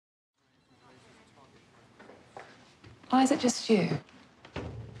Why is it just you?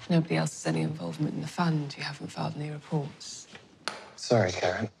 Nobody else has any involvement in the fund. You haven't filed any reports. Sorry,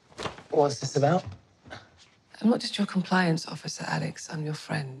 Karen. What's this about? I'm not just your compliance officer, Alex. I'm your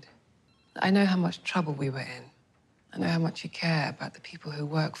friend. I know how much trouble we were in. I know how much you care about the people who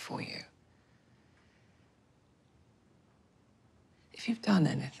work for you. If you've done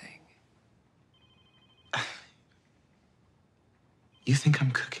anything... You think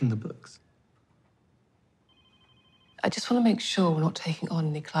I'm cooking the books? I just want to make sure we're not taking on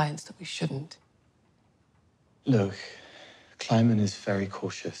any clients that we shouldn't. Look, Kleiman is very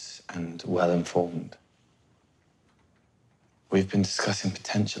cautious and well-informed. We've been discussing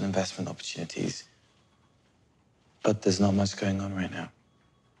potential investment opportunities, but there's not much going on right now.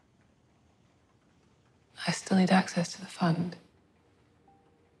 I still need access to the fund.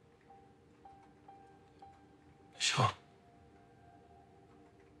 Sure.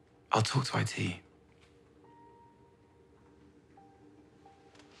 I'll talk to IT.